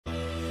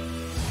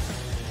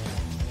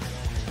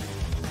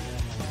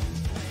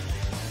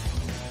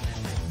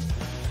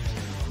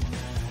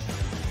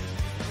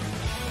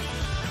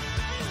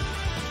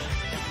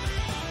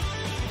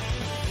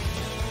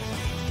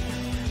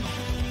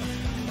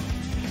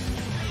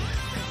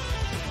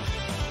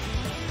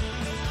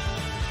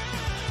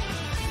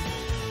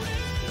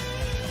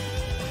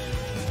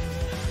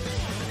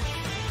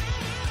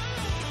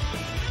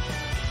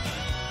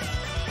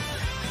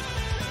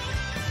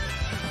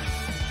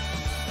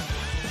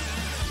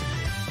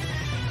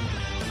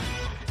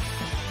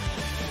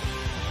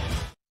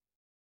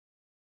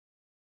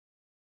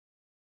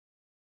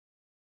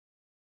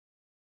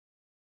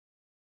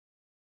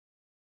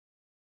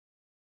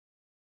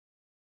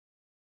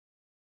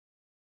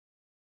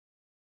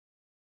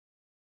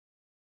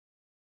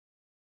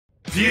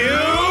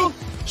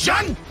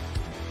Fusion!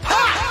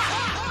 Ha!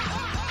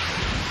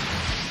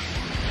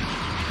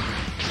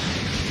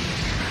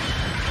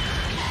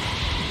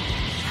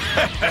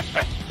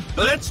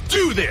 Let's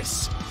do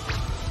this!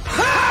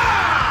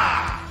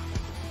 Ha!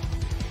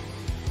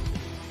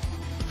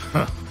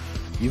 Huh.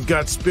 You've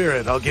got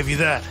spirit, I'll give you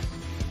that.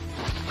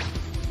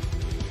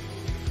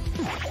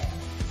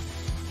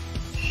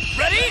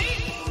 Ready?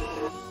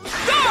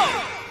 Go!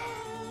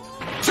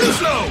 Too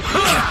slow!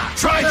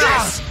 Try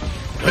this!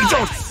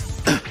 Don't!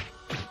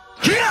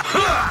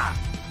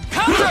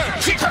 Counter!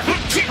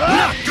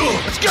 Not good!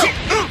 Let's go!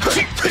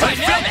 I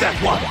felt that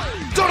one!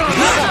 Don't on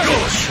right!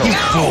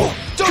 Good!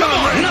 Don't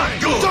on right! Not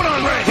good! Don't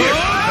on right here!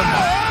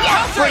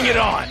 Bring it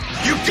on!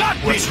 You got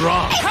me! What's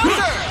wrong?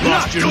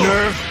 Lost your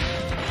nerve?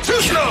 Too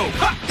slow!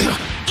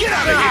 Get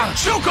out of here!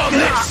 Choke on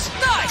this!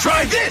 Nice!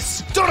 Try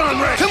this! Don't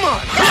on right! Come on!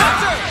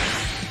 Counter!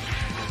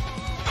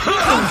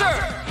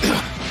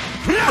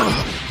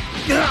 Counter!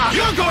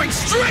 You're going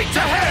straight to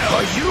hell!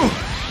 Are you?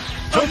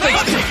 Don't think...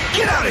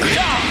 Get out of here!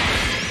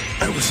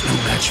 I was no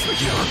match for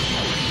you.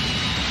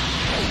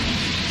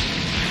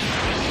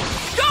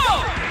 Go!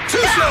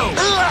 Too slow!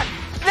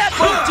 That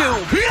won't do!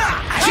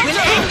 I will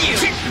end you!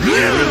 You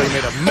really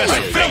made a mess of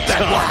it. I felt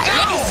that one!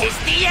 This is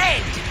the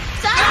end!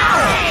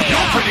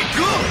 You're pretty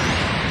good!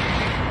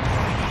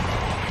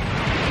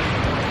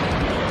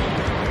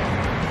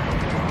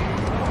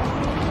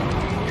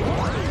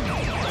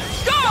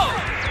 Go!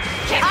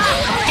 Get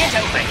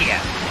over here!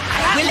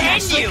 I will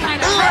end you!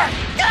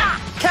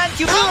 Can't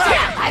you move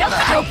it? I don't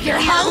hope you're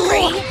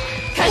hungry,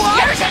 cause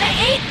you're gonna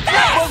eat this!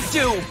 That won't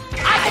do!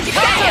 I can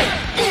take it!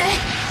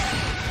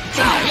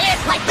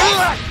 It's like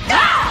this!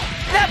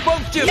 That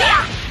won't do!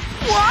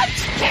 What?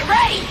 Get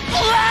ready!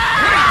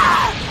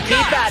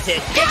 Keep at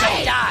it!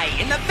 It'll die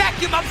in the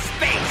vacuum of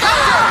space!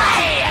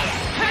 I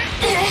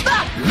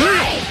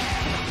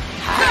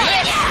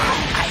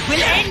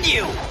will end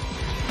you!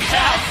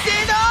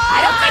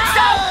 I don't think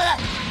so!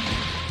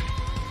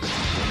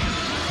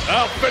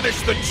 I'll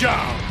finish the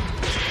job!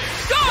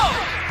 Go!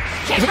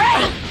 Get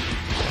ready!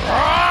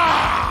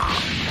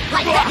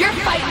 Like that you're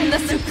fighting the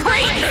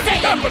Supreme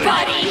Saiyan,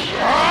 buddy!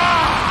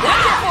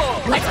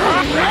 Wonderful! Let's go!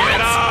 Bring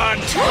it on!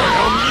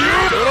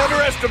 You don't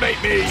underestimate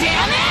me!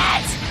 Damn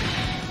it!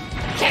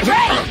 Get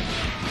ready!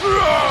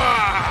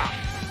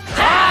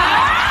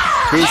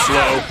 Too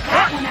slow.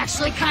 That one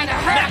actually kinda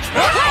hurt!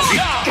 You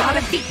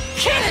gotta be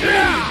kidding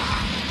me!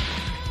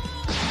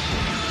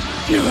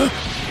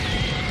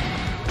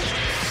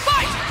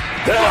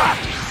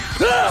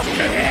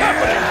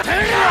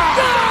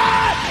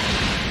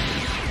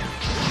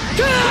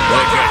 I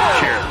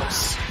got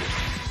careless.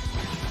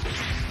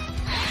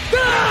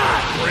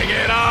 Bring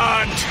it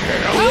on,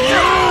 tell you!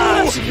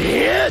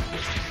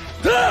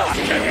 No,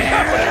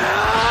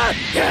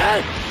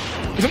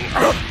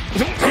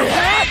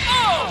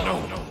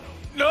 no,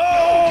 no!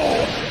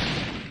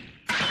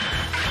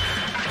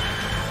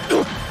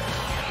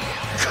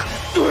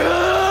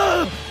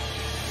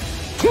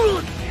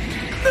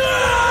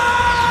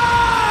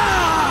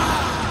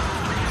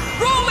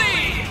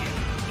 Rolly!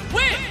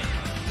 Win!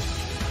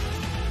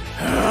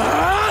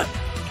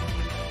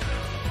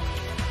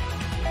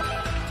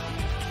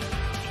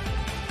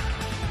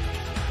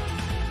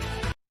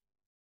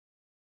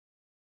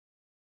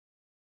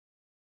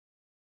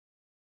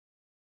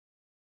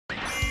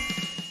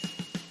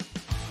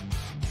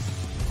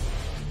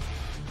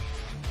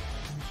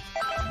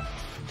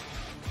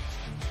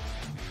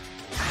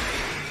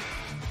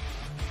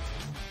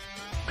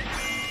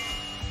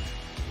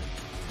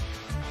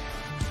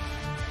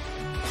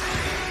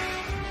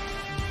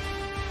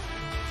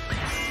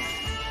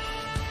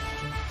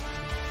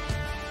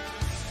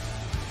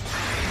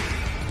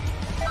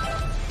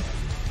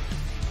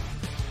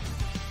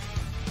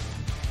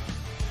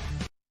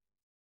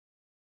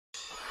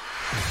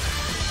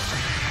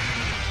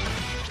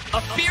 A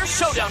fierce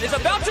showdown is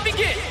about to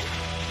begin!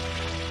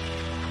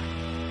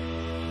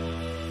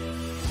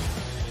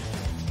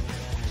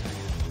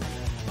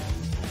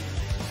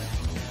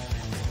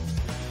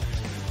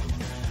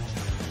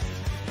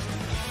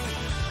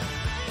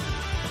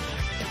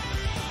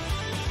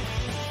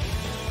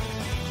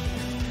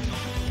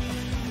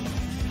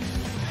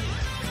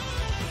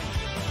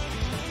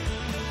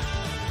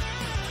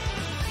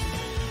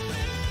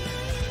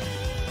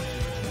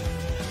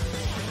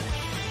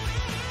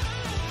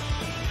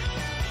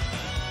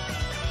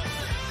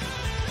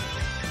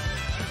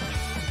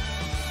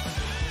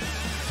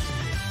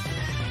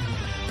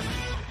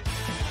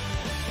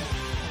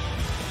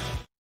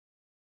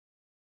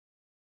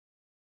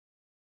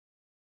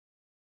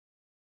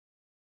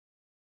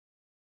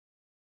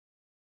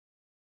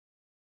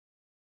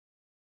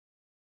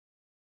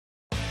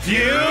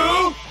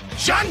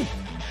 Fusion!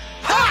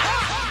 Ha!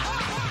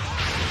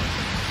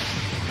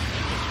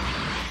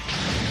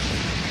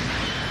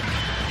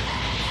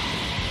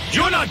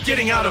 You're not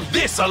getting out of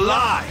this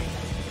alive!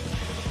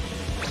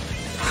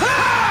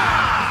 Ha!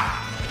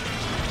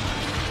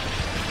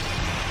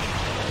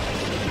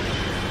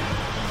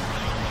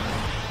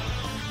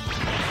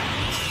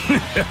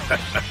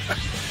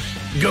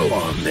 Go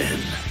on, then.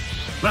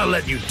 I'll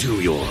let you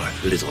do your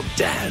little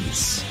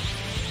dance.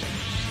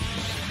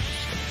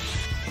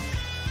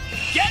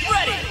 Get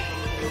ready!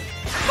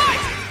 Fight!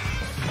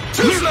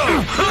 Too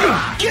slow!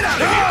 Get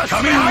out of here!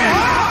 Come in!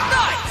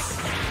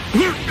 Nice!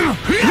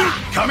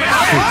 Come in!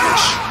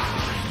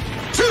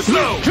 Too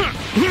slow!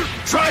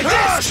 Try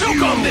this!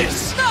 Choke on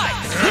this!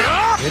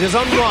 Nice! It is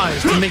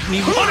unwise to make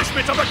me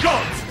Punishment of the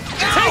gods!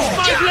 taste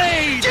my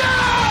blade!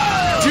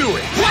 Do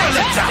it! While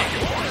it's out!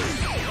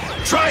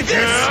 Try this!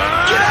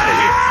 Get out of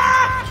here!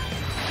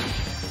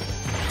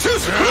 Too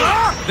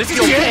slow! This is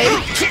okay.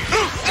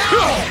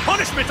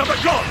 Punishment of the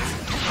gods!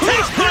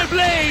 Taste my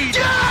blade!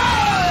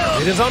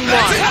 It is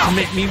unwise to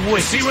make me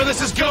wait. See where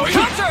this is going?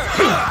 Counter!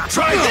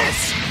 Try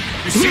this!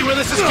 You see where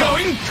this is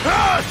going?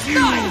 Curse you!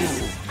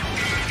 Nice!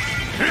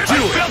 I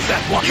felt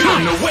that one! You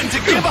don't know when to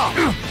give up!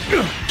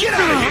 Get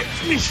out of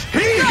here!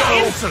 Here you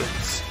go!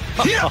 Insolence!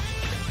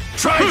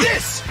 Try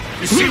this!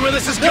 You see where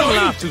this is Don't going?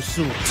 laugh too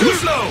soon. Too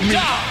slow!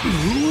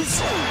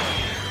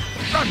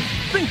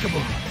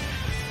 Unthinkable.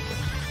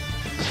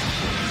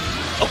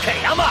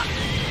 Okay, I'm up!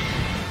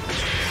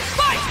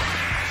 Fight!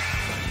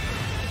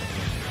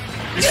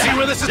 You see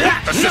where this is going?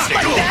 That's Not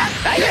like good! that!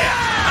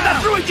 I'm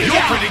not through with you You're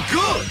yet! pretty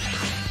good!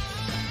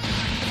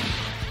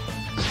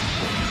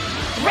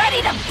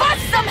 Ready to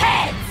bust some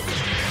heads!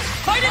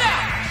 Fight it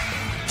out!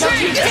 Don't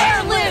you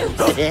dare lose!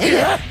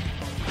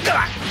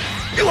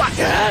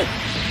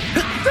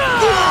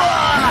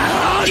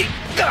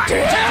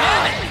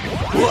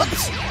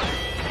 Whoops!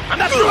 I'm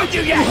not through with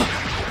you yet!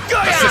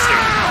 Assisting!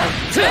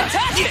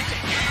 Fantastic!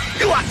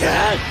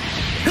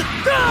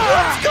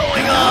 What's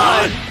going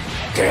on?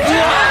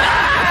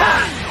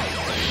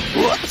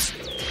 Whoops!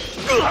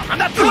 I'm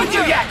not through with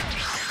you yet!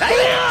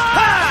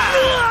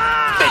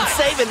 Been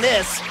saving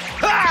this!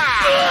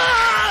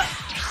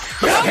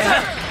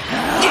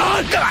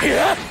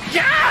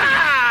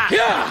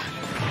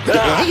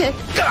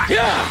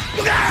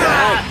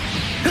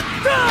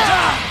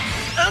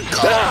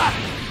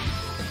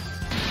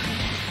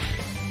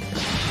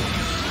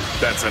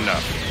 That's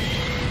enough.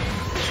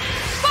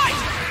 Fight!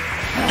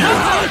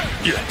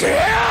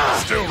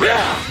 Still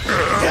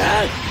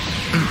ready.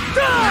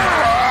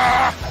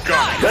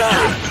 Got it.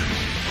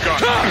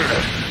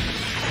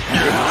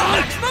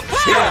 Maximum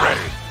Still power!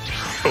 ready.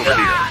 Over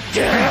here.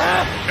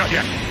 Not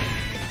yet.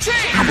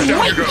 Down you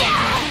go.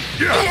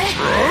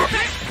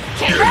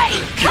 Get ready!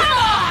 Come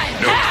on!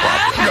 No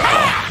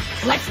problem.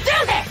 Let's do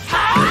this!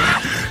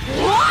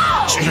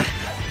 Whoa!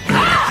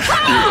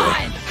 Come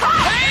on!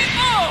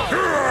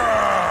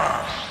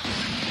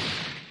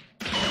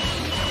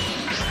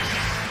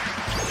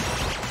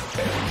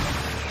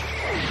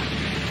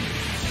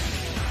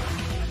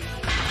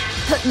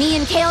 Put me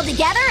and Kale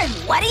together and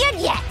what do you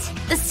get?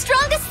 The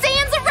strongest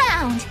Saiyans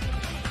around!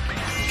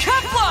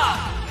 Kefla!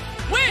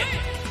 Win!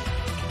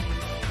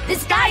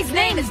 This guy's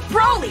name is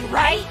Broly,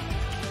 right?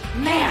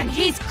 Man,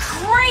 he's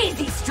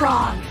crazy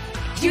strong!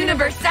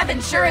 Universe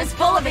 7 sure is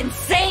full of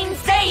insane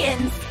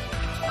Saiyans!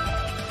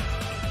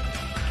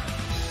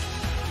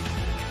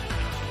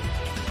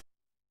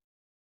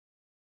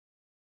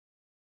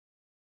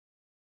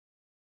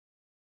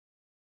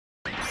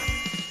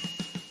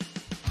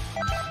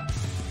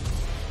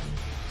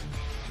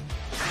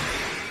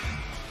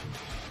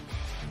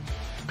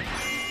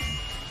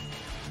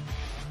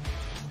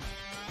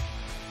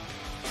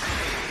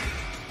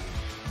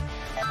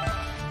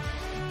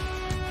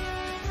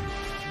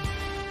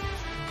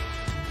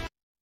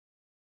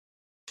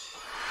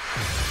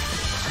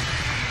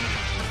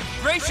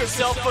 Brace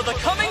yourself for the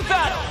coming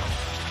battle!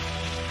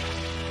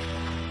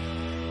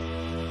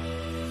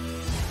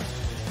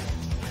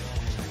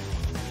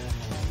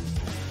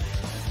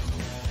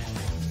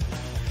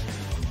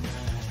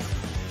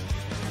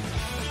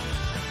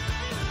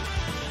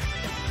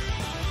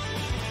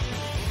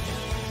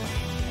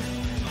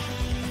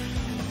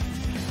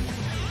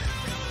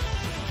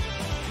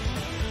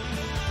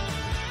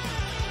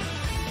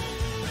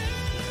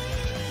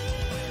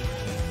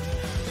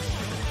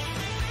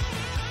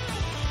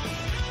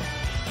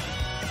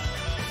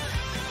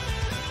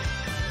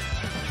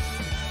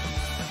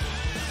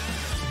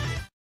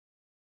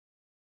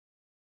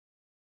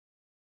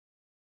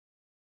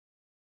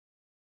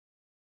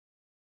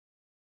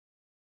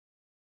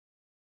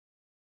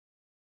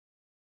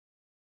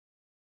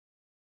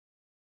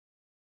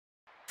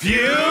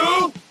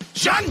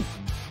 Fusion!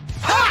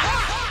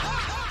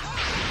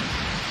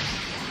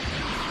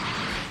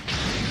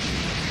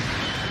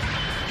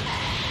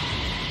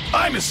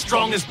 I'm as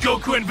strong as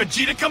Goku and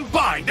Vegeta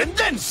combined, and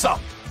then some!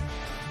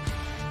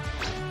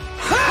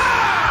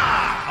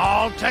 Ha!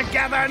 All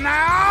together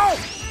now?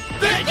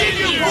 Thinking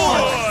you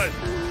would!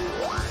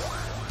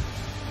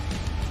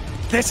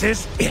 This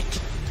is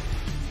it!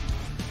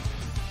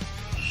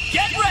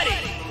 Get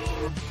ready!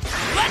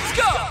 Let's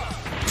go!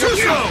 Too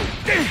slow!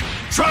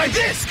 Try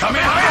this! Come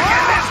in!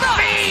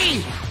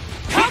 Nice!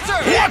 Counter!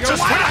 What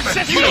just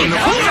happened? You don't know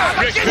who's out!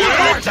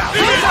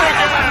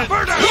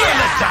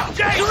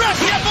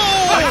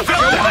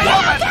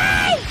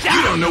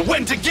 You don't know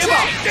when to give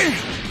up!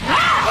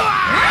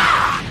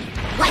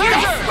 Like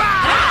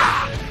this!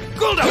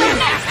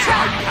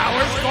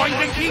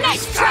 going to keep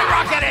Nice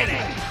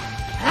skyrocketing!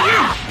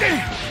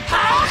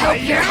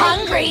 Hope you're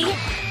hungry,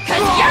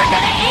 cause you're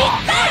gonna eat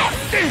this!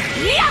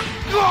 Yeah!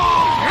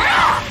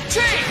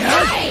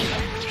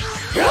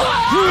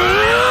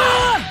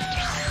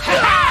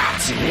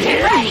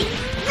 Get ready!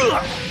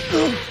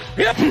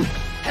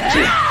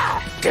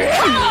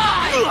 Come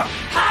on!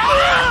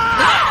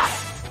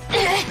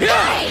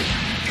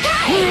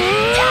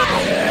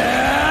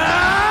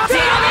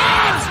 Damn it!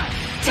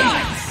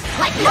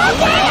 Like no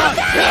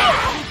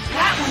damn!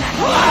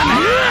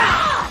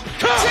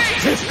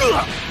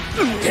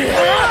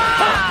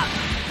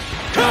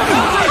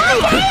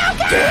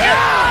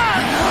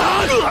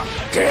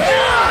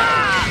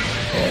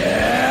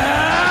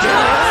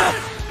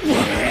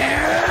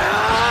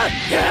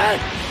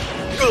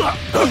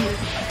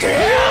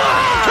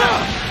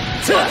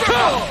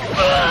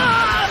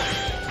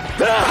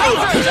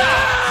 That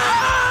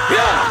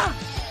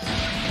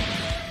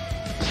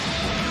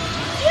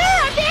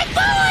yeah, big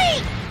boy!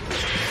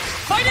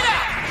 Fight it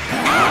out!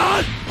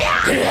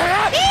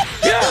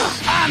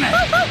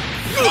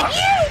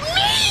 You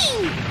mean!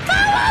 Go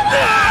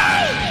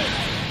away!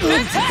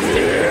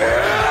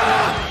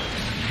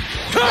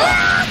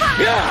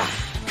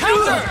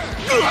 Counter!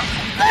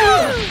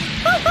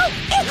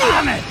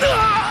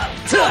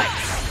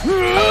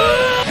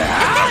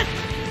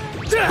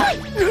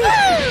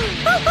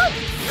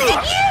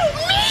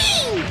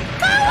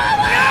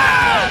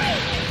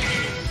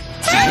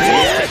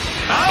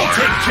 I'll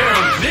take care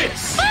of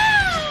this!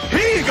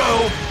 Here you go!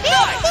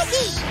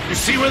 You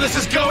see where this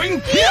is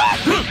going?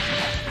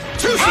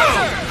 Too slow!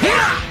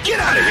 Get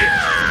out of here!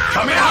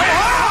 Come here!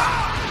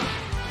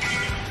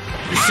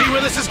 You see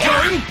where this is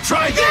going?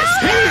 Try this!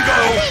 Here you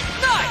go!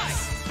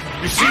 Nice!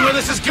 You see where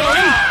this is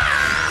going?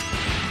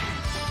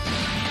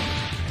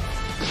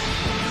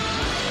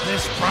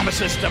 This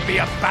promises to be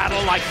a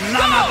battle like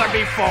none other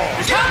before!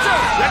 Counter!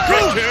 Let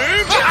go!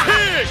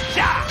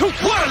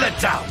 Whirl it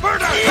down!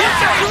 Murder!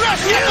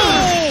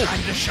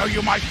 Time to show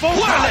you my full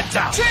whirl it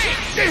down!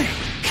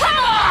 Come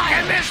on!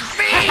 Can this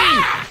be?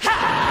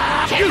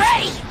 Get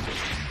ready!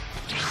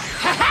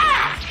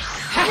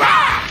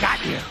 Got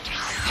you!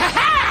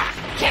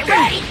 Get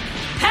ready!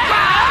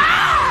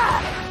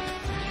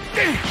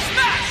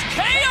 Smash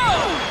KO!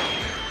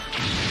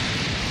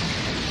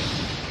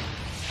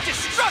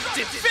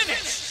 Destructive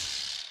finish!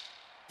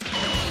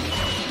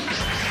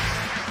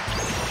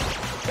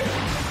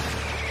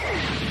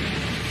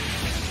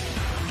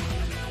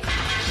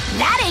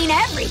 That ain't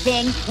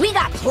everything. We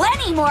got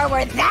plenty more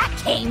where that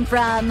came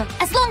from.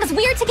 As long as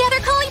we're together,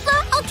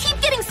 Caulifla, I'll keep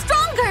getting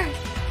stronger.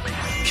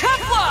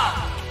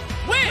 Kefla!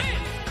 Win!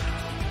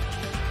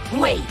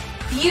 Wait,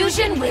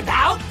 fusion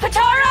without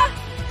Patara?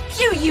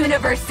 You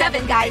Universe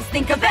 7 guys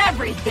think of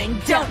everything,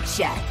 don't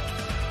ya?